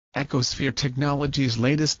Ecosphere Technologies'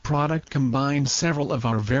 latest product combines several of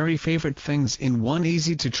our very favorite things in one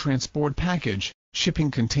easy-to-transport package: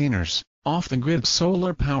 shipping containers, off-the-grid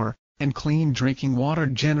solar power, and clean drinking water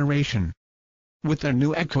generation. With their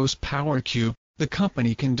new Ecos PowerCube, the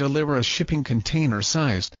company can deliver a shipping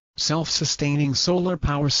container-sized, self-sustaining solar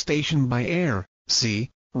power station by air, sea,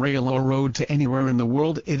 rail or road to anywhere in the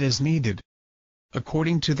world it is needed.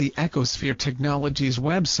 According to the Ecosphere Technologies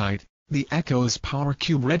website, the Ecos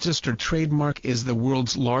PowerCube registered trademark is the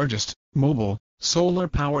world's largest, mobile,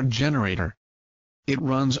 solar-powered generator. It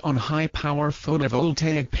runs on high-power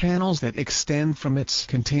photovoltaic panels that extend from its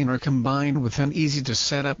container combined with an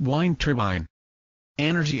easy-to-set-up wind turbine.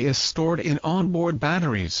 Energy is stored in onboard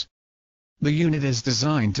batteries. The unit is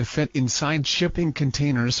designed to fit inside shipping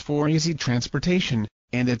containers for easy transportation,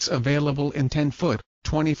 and it's available in 10-foot,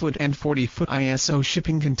 20-foot and 40-foot ISO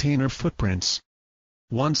shipping container footprints.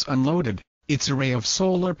 Once unloaded, its array of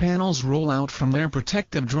solar panels roll out from their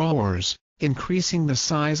protective drawers, increasing the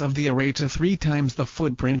size of the array to 3 times the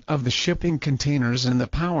footprint of the shipping containers and the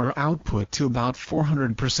power output to about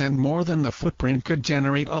 400% more than the footprint could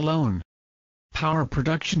generate alone. Power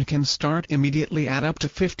production can start immediately at up to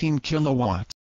 15 kilowatts.